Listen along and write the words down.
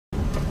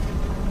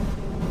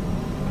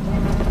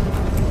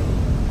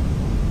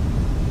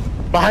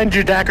Behind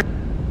you, Dagger.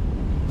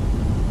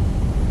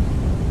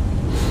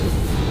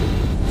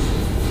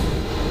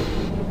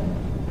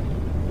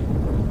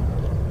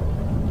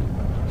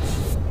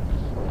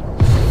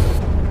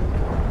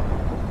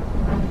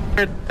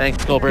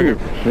 Thanks, Goldberger.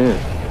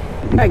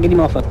 Alright, get him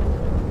off of.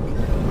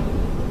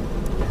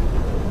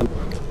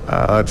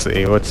 Let's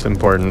see, what's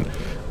important?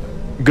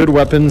 Good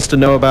weapons to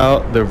know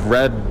about. The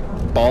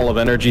red ball of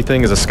energy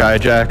thing is a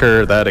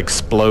skyjacker that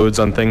explodes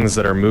on things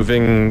that are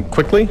moving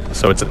quickly,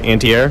 so it's an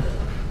anti-air.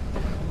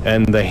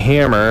 And the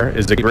hammer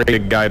is a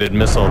great guided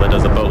missile that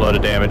does a boatload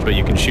of damage, but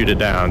you can shoot it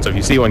down. So if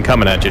you see one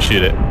coming at you,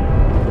 shoot it.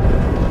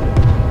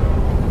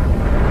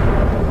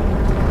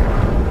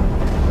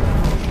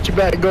 Get your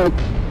back, go.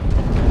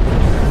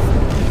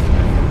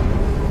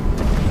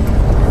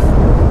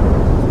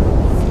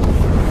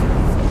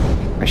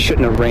 I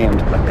shouldn't have rammed,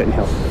 but I couldn't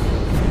help it.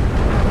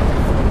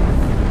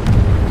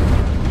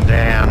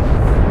 Damn.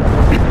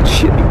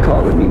 Shit be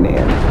calling me,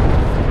 man.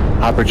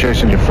 Hopper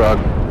chasing you, frog.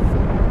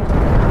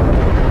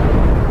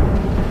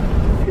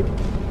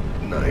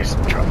 Nice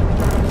trouble.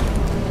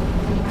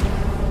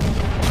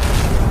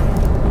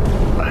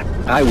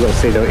 I will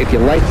say though, if you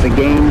like the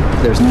game,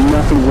 there's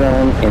nothing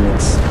wrong, and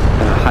it's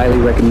highly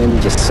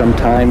recommended. Just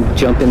sometime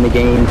jump in the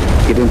game,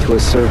 get into a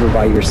server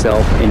by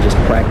yourself, and just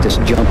practice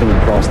jumping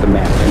across the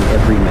map in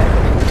every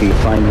map until you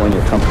find one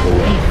you're comfortable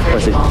with.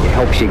 Plus, it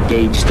helps you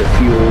gauge the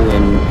fuel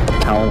and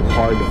how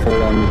hard to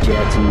pull on the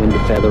jets and when to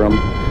feather them.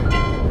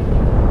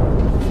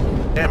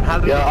 Damn, how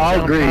did Yeah, I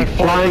agree.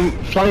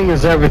 Flying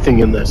is everything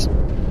in this.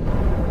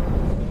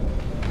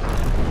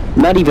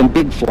 Not even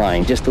big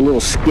flying, just the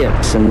little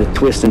skips and the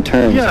twists and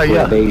turns for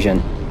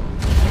evasion.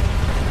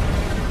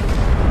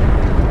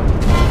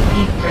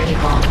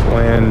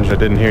 Flange, I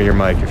didn't hear your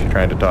mic if you're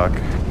trying to talk.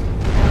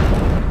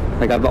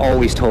 Like I've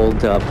always told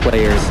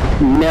players,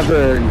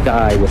 never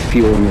die with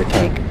fuel in your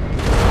tank.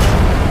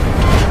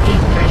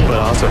 But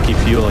also keep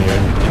fuel in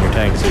your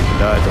tank so you can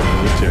die when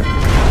you need to.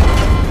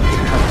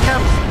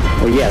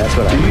 Well, yeah, that's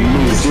what I mean. Do you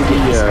use the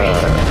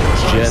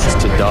jets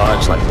to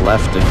dodge like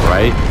left and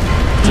right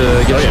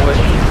to get away?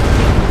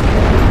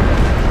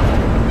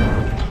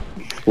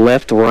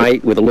 Left,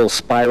 right, with a little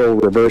spiral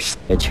reverse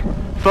edge.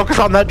 Focus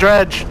on that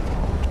dredge.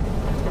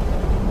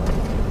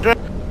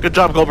 Good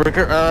job,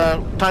 Goldberger.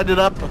 Tied it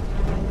up.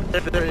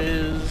 There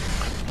is...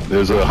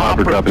 There's a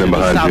hopper dropping in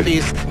behind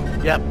southeast.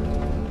 Yep.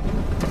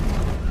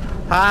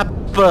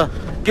 Hopper.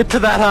 Get to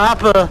that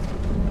hopper.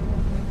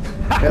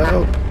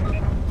 Help.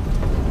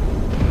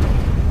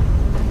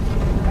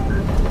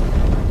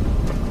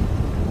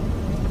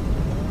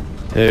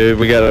 Hey,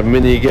 we got a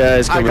mini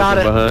guys coming from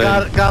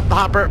behind. Got the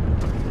hopper.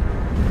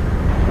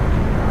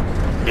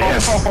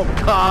 Yes. Oh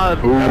God.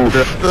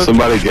 Ooh,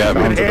 somebody got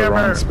me. To the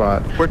wrong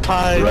spot. We're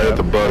tied. Right at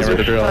the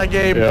buzzer. Tie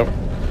game. Yep.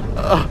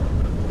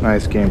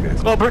 Nice game,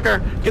 guys.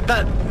 Goldberger, get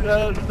that.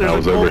 There's I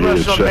was a over gold here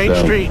rush to on shut Main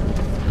down. Street.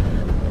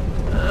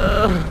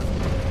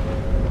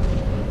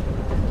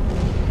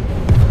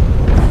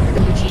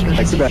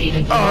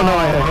 Oh no,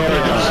 I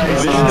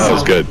had That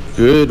was good.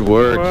 Good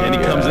work. And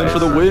he comes in for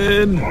the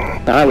win.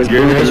 I was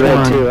blue as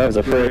red too, I was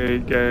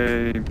afraid.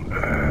 Great game.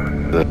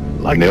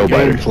 like Nail the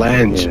game biter.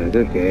 flange. Yeah,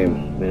 good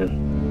game, man.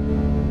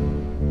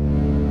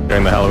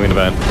 During the Halloween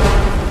event.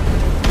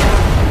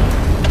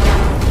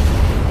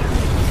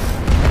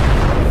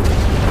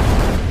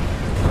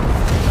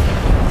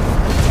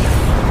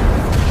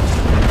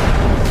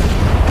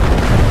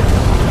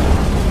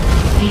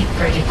 Deep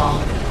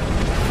critical.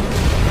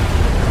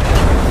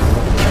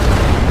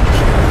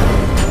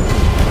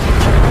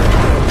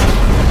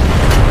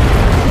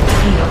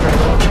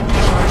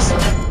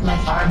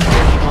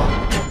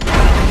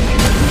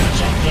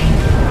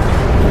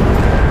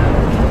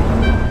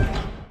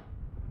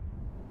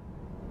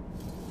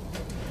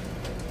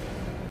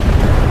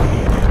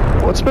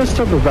 What's messed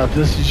up about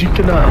this is you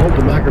cannot hold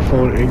the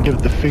microphone and give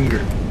it the finger.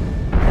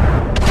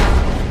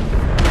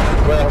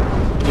 Well,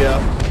 yeah.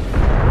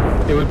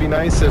 It would be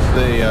nice if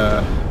they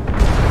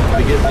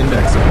get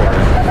index support.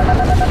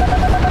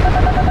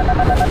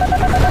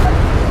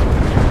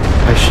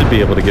 I should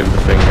be able to give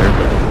the finger,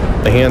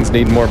 but the hands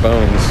need more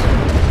bones.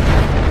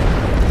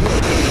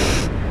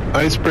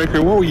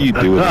 Icebreaker, what were you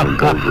doing on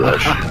Gold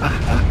Rush?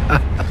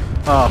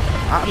 Oh,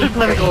 I've been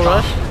playing Gold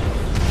Rush.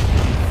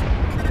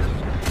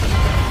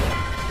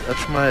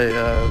 That's my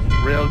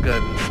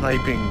railgun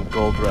sniping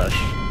Gold Rush.